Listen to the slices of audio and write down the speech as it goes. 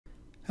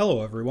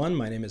Hello everyone,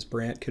 my name is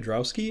Brant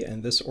Kudrowski,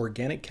 and this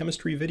organic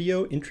chemistry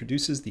video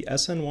introduces the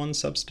Sn1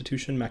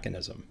 Substitution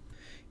Mechanism.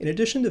 In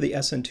addition to the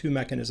Sn2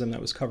 mechanism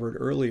that was covered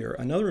earlier,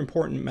 another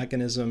important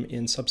mechanism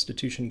in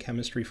substitution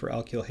chemistry for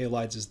alkyl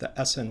halides is the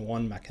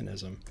Sn1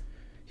 mechanism.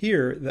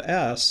 Here, the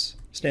S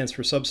stands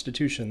for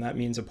substitution. That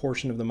means a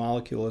portion of the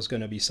molecule is going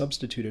to be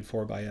substituted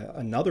for by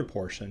another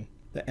portion.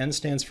 The N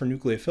stands for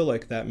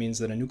nucleophilic. That means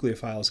that a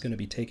nucleophile is going to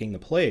be taking the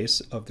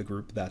place of the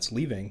group that's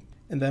leaving.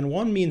 And then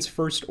 1 means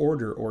first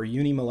order or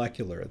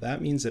unimolecular.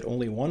 That means that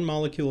only one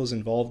molecule is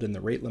involved in the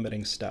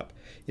rate-limiting step.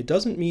 It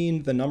doesn't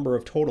mean the number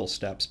of total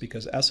steps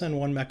because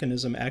Sn1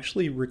 mechanism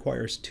actually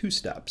requires 2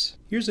 steps.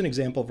 Here's an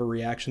example of a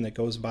reaction that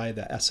goes by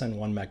the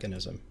Sn1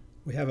 mechanism.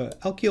 We have an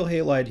alkyl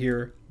halide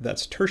here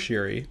that's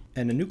tertiary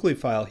and a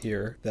nucleophile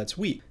here that's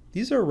weak.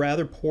 These are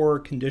rather poor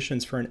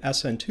conditions for an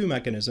Sn2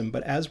 mechanism,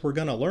 but as we're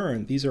going to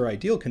learn, these are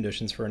ideal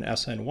conditions for an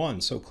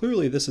Sn1, so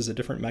clearly this is a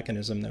different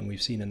mechanism than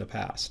we've seen in the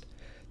past.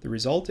 The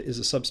result is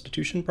a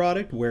substitution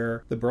product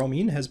where the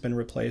bromine has been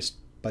replaced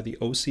by the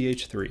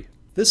OCH3.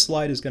 This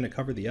slide is going to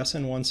cover the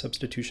Sn1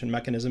 substitution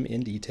mechanism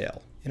in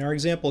detail. In our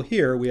example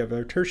here, we have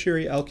a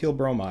tertiary alkyl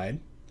bromide,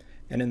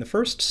 and in the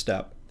first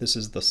step, this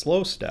is the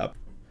slow step,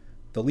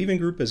 the leaving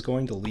group is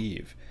going to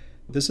leave.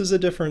 This is a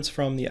difference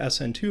from the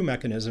Sn2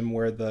 mechanism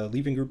where the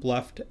leaving group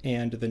left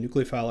and the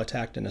nucleophile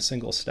attacked in a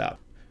single step.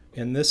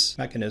 In this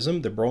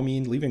mechanism, the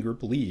bromine leaving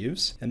group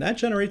leaves, and that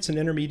generates an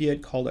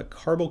intermediate called a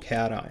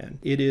carbocation.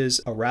 It is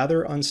a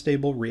rather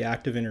unstable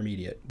reactive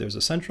intermediate. There's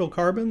a central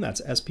carbon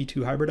that's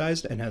sp2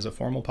 hybridized and has a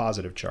formal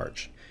positive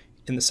charge.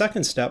 In the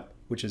second step,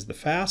 which is the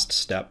fast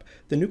step,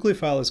 the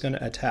nucleophile is going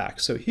to attack.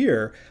 So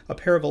here, a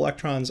pair of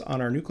electrons on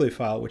our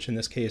nucleophile, which in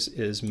this case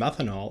is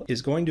methanol,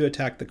 is going to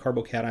attack the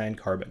carbocation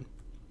carbon.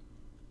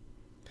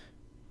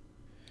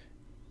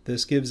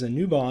 This gives a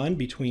new bond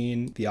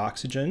between the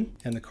oxygen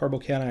and the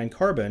carbocation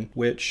carbon,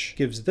 which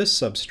gives this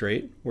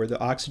substrate, where the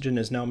oxygen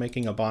is now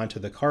making a bond to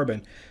the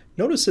carbon.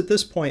 Notice at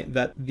this point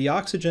that the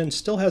oxygen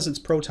still has its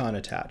proton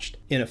attached.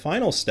 In a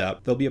final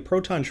step, there'll be a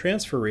proton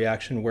transfer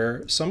reaction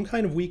where some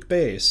kind of weak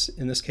base,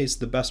 in this case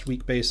the best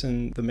weak base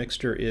in the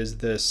mixture is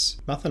this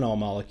methanol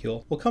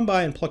molecule, will come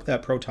by and pluck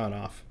that proton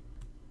off.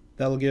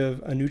 That'll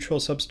give a neutral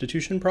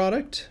substitution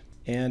product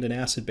and an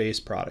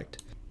acid-base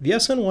product. The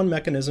Sn1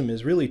 mechanism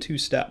is really 2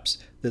 steps.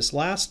 This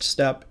last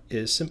step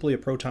is simply a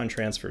proton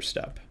transfer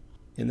step.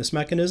 In this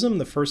mechanism,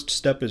 the first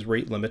step is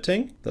rate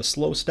limiting. The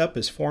slow step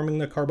is forming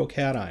the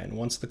carbocation.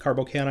 Once the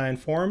carbocation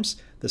forms,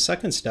 the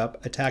second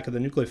step, attack of the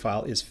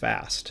nucleophile, is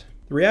fast.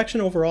 The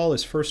reaction overall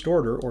is first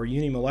order or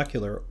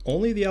unimolecular.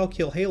 Only the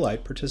alkyl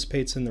halide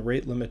participates in the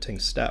rate limiting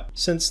step.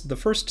 Since the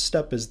first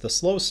step is the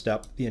slow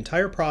step, the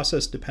entire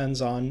process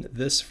depends on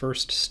this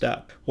first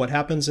step. What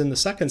happens in the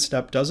second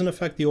step doesn't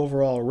affect the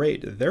overall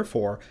rate.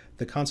 Therefore,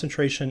 the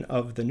concentration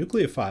of the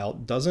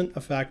nucleophile doesn't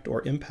affect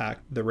or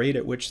impact the rate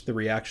at which the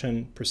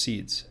reaction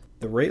proceeds.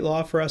 The rate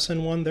law for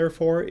Sn1,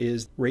 therefore,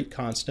 is rate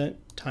constant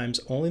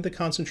times only the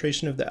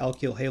concentration of the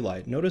alkyl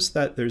halide. Notice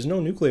that there's no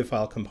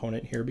nucleophile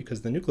component here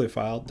because the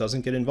nucleophile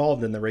doesn't get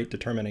involved in the rate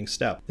determining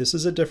step. This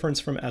is a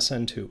difference from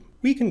Sn2.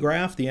 We can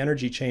graph the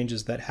energy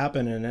changes that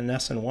happen in an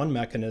Sn1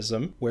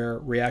 mechanism where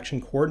reaction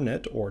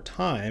coordinate, or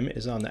time,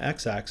 is on the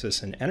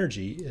x-axis and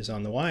energy is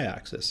on the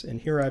y-axis.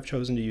 And here I've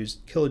chosen to use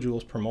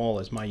kilojoules per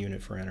mole as my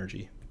unit for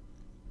energy.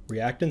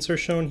 Reactants are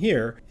shown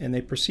here, and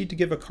they proceed to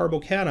give a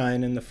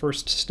carbocation in the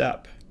first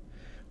step.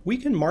 We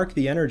can mark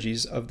the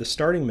energies of the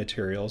starting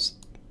materials,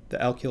 the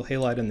alkyl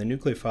halide and the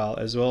nucleophile,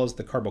 as well as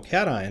the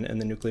carbocation and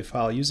the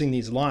nucleophile using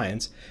these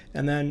lines,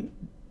 and then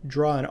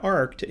draw an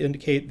arc to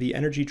indicate the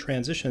energy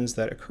transitions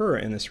that occur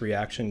in this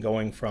reaction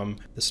going from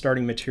the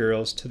starting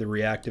materials to the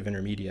reactive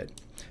intermediate.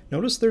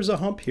 Notice there's a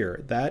hump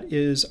here. That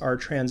is our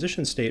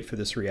transition state for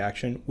this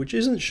reaction, which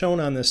isn't shown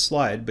on this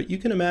slide, but you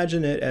can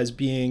imagine it as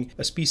being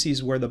a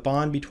species where the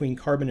bond between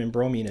carbon and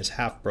bromine is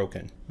half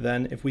broken.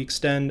 Then if we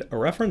extend a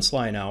reference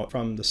line out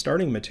from the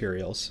starting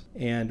materials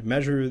and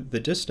measure the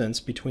distance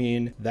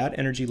between that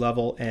energy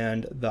level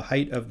and the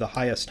height of the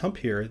highest hump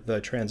here,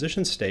 the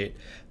transition state,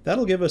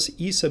 that'll give us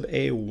E sub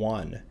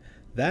A1.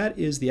 That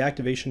is the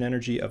activation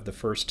energy of the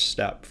first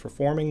step for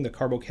forming the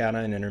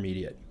carbocation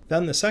intermediate.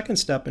 Then the second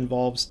step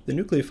involves the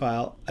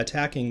nucleophile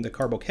attacking the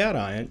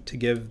carbocation to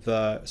give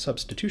the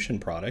substitution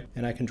product,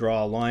 and I can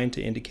draw a line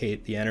to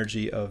indicate the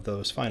energy of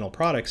those final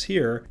products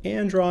here,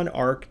 and draw an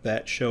arc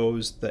that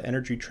shows the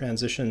energy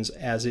transitions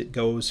as it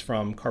goes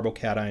from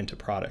carbocation to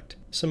product.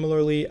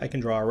 Similarly, I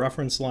can draw a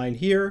reference line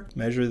here,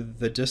 measure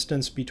the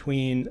distance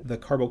between the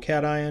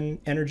carbocation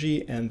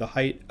energy and the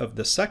height of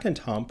the second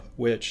hump,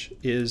 which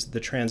is the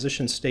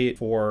transition state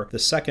for the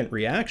second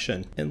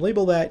reaction, and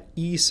label that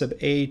E sub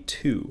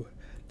A2.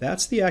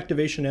 That's the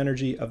activation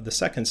energy of the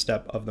second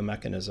step of the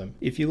mechanism.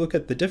 If you look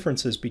at the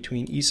differences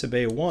between E sub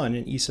A1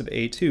 and E sub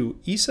A2,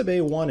 E sub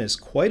A1 is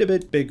quite a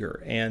bit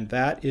bigger, and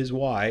that is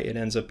why it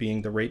ends up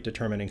being the rate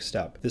determining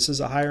step. This is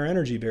a higher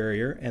energy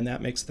barrier, and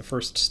that makes the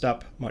first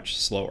step much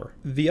slower.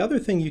 The other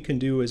thing you can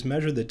do is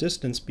measure the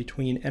distance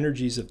between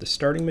energies of the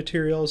starting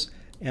materials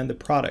and the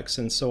products.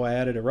 And so I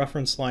added a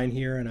reference line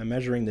here, and I'm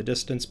measuring the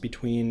distance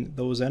between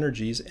those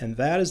energies, and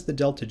that is the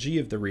delta G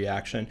of the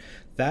reaction.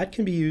 That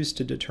can be used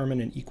to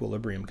determine an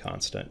equilibrium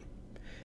constant.